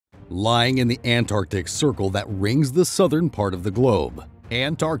Lying in the Antarctic Circle that rings the southern part of the globe,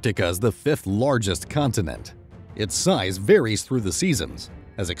 Antarctica is the fifth largest continent. Its size varies through the seasons,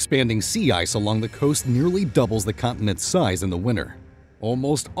 as expanding sea ice along the coast nearly doubles the continent's size in the winter.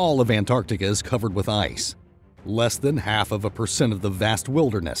 Almost all of Antarctica is covered with ice. Less than 0.5% of the vast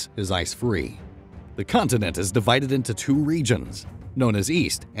wilderness is ice-free. The continent is divided into two regions, known as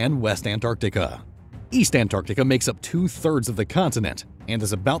East and West Antarctica. East Antarctica makes up 2/3 of the continent and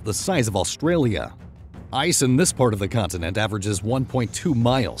is about the size of Australia. Ice in this part of the continent averages 1.2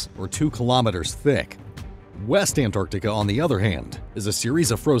 miles or 2 kilometers thick. West Antarctica, on the other hand, is a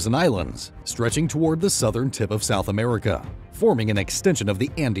series of frozen islands stretching toward the southern tip of South America, forming an extension of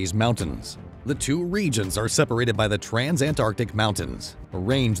the Andes Mountains. The two regions are separated by the Transantarctic Mountains, a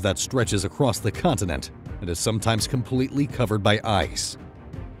range that stretches across the continent and is sometimes completely covered by ice.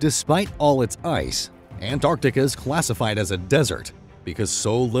 Despite all its ice, Antarctica is classified as a desert because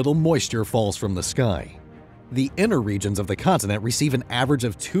so little moisture falls from the sky. The inner regions of the continent receive an average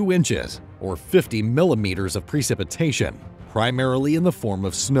of 2 inches or 50 millimeters of precipitation, primarily in the form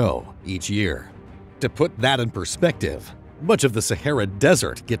of snow, each year. To put that in perspective, much of the Sahara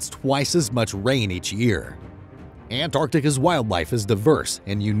Desert gets twice as much rain each year. Antarctica's wildlife is diverse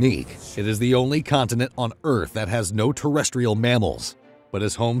and unique. It is the only continent on Earth that has no terrestrial mammals, but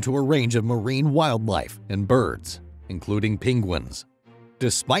is home to a range of marine wildlife and birds, including penguins.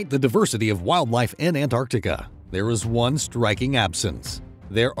 Despite the diversity of wildlife in Antarctica, there is one striking absence.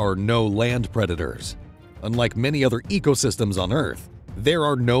 There are no land predators. Unlike many other ecosystems on Earth, there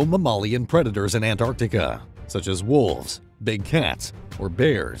are no mammalian predators in Antarctica, such as wolves, big cats, or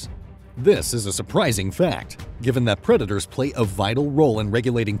bears. This is a surprising fact, given that predators play a vital role in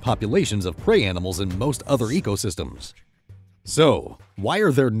regulating populations of prey animals in most other ecosystems. So, why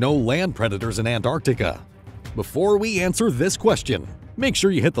are there no land predators in Antarctica? Before we answer this question, make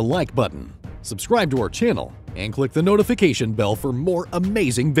sure you hit the like button, subscribe to our channel, and click the notification bell for more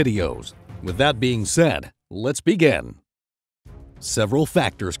amazing videos. With that being said, let's begin. Several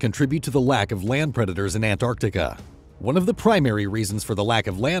factors contribute to the lack of land predators in Antarctica. One of the primary reasons for the lack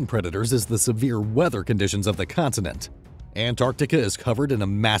of land predators is the severe weather conditions of the continent. Antarctica is covered in a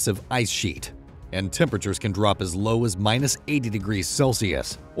massive ice sheet, and temperatures can drop as low as -80 degrees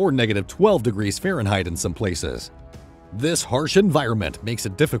Celsius or -12 degrees Fahrenheit in some places. This harsh environment makes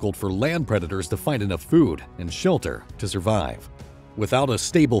it difficult for land predators to find enough food and shelter to survive. Without a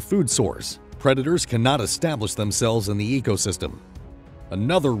stable food source, predators cannot establish themselves in the ecosystem.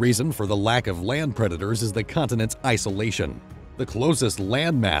 Another reason for the lack of land predators is the continent's isolation. The closest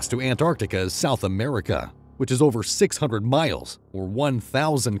landmass to Antarctica is South America, which is over 600 miles or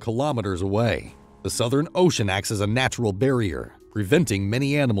 1,000 kilometers away. The Southern Ocean acts as a natural barrier, preventing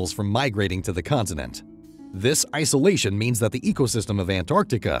many animals from migrating to the continent. This isolation means that the ecosystem of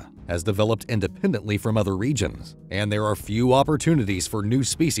Antarctica has developed independently from other regions, and there are few opportunities for new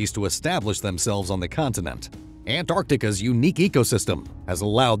species to establish themselves on the continent. Antarctica's unique ecosystem has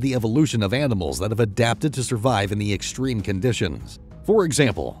allowed the evolution of animals that have adapted to survive in the extreme conditions. For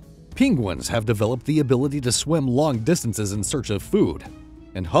example, penguins have developed the ability to swim long distances in search of food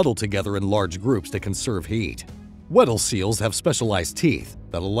and huddle together in large groups to conserve heat. Weddell seals have specialized teeth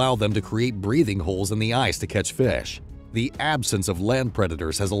that allow them to create breathing holes in the ice to catch fish. The absence of land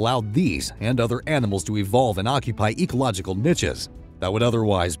predators has allowed these and other animals to evolve and occupy ecological niches that would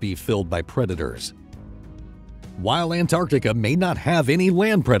otherwise be filled by predators. While Antarctica may not have any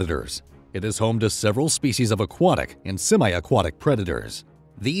land predators, it is home to several species of aquatic and semi-aquatic predators.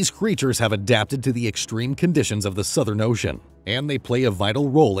 These creatures have adapted to the extreme conditions of the Southern Ocean, and they play a vital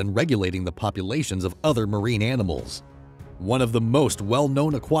role in regulating the populations of other marine animals. One of the most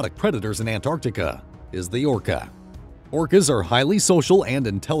well-known aquatic predators in Antarctica is the orca. Orcas are highly social and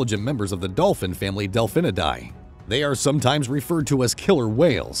intelligent members of the dolphin family Delphinidae. They are sometimes referred to as killer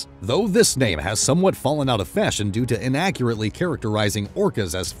whales, though this name has somewhat fallen out of fashion due to inaccurately characterizing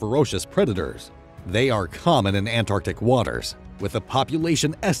orcas as ferocious predators. They are common in Antarctic waters, with a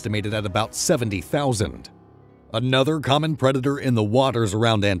population estimated at about 70,000. Another common predator in the waters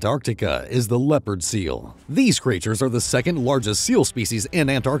around Antarctica is the leopard seal. These creatures are the second largest seal species in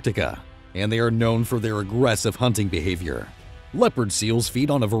Antarctica, and they are known for their aggressive hunting behavior. Leopard seals feed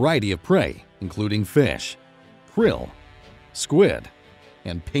on a variety of prey, including fish, krill, squid,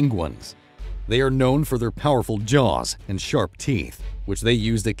 and penguins. They are known for their powerful jaws and sharp teeth, which they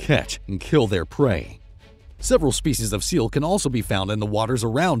use to catch and kill their prey. Several species of seal can also be found in the waters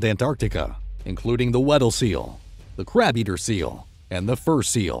around Antarctica, including the Weddell seal, the crab-eater seal, and the fur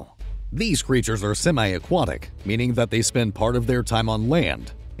seal. These creatures are semi-aquatic, meaning that they spend part of their time on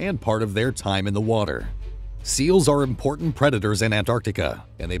land and part of their time in the water. Seals are important predators in Antarctica,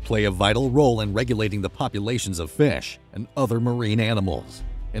 and they play a vital role in regulating the populations of fish and other marine animals.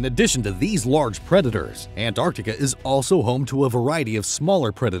 In addition to these large predators, Antarctica is also home to a variety of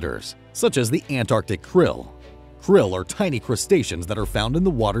smaller predators, such as the Antarctic krill. Krill are tiny crustaceans that are found in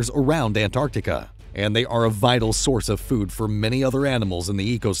the waters around Antarctica, and they are a vital source of food for many other animals in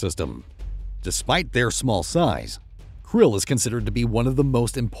the ecosystem. Despite their small size, krill is considered to be one of the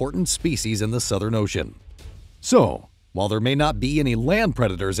most important species in the Southern Ocean. So, while there may not be any land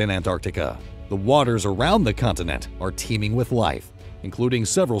predators in Antarctica, the waters around the continent are teeming with life, including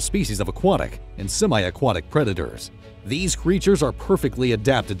several species of aquatic and semi-aquatic predators. These creatures are perfectly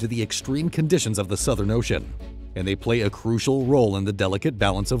adapted to the extreme conditions of the Southern Ocean, and they play a crucial role in the delicate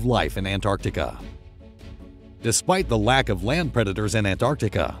balance of life in Antarctica. Despite the lack of land predators in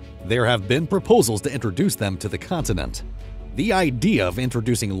Antarctica, there have been proposals to introduce them to the continent. The idea of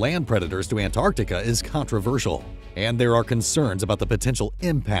introducing land predators to Antarctica is controversial, and there are concerns about the potential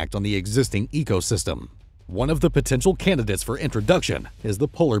impact on the existing ecosystem. One of the potential candidates for introduction is the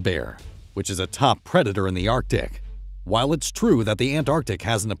polar bear, which is a top predator in the Arctic. While it's true that the Antarctic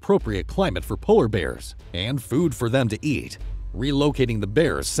has an appropriate climate for polar bears and food for them to eat, relocating the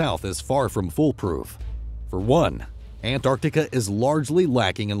bears south is far from foolproof. For one, Antarctica is largely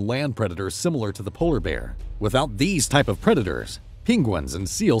lacking in land predators similar to the polar bear. Without these type of predators, penguins and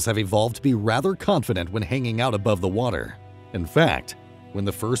seals have evolved to be rather confident when hanging out above the water. In fact, when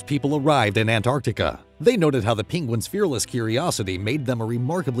the first people arrived in Antarctica, they noted how the penguins' fearless curiosity made them a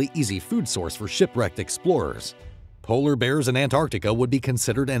remarkably easy food source for shipwrecked explorers. Polar bears in Antarctica would be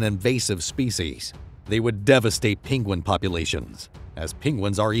considered an invasive species. They would devastate penguin populations, as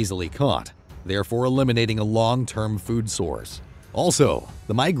penguins are easily caught, therefore eliminating a long-term food source. Also,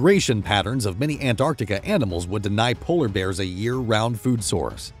 the migration patterns of many Antarctica animals would deny polar bears a year-round food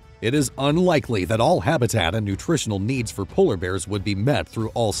source. It is unlikely that all habitat and nutritional needs for polar bears would be met through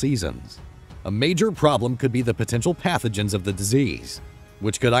all seasons. A major problem could be the potential pathogens of the disease,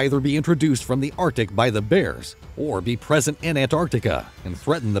 which could either be introduced from the Arctic by the bears or be present in Antarctica and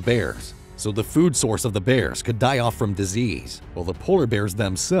threaten the bears. So the food source of the bears could die off from disease, while the polar bears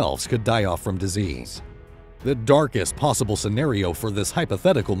themselves could die off from disease. The darkest possible scenario for this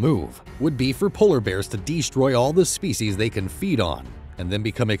hypothetical move would be for polar bears to destroy all the species they can feed on and then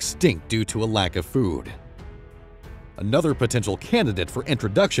become extinct due to a lack of food. Another potential candidate for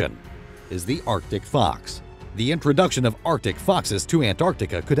introduction is the Arctic fox. The introduction of Arctic foxes to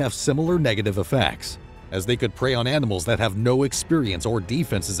Antarctica could have similar negative effects, as they could prey on animals that have no experience or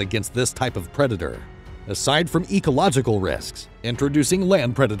defenses against this type of predator. Aside from ecological risks, introducing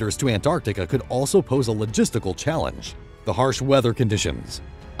land predators to Antarctica could also pose a logistical challenge. The harsh weather conditions,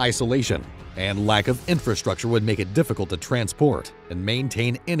 isolation, and lack of infrastructure would make it difficult to transport and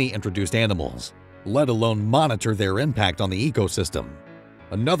maintain any introduced animals, let alone monitor their impact on the ecosystem.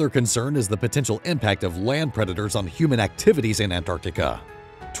 Another concern is the potential impact of land predators on human activities in Antarctica.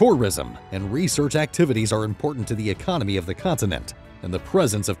 Tourism and research activities are important to the economy of the continent, and the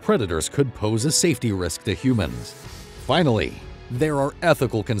presence of predators could pose a safety risk to humans. Finally, there are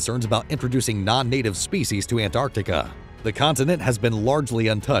ethical concerns about introducing non-native species to Antarctica. The continent has been largely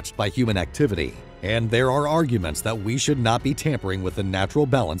untouched by human activity, and there are arguments that we should not be tampering with the natural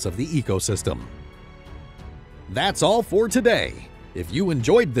balance of the ecosystem. That's all for today. If you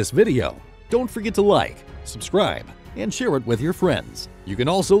enjoyed this video, don't forget to like, subscribe, and share it with your friends. You can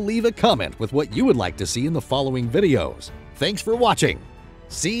also leave a comment with what you would like to see in the following videos. Thanks for watching.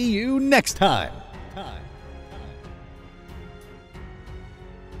 See you next time.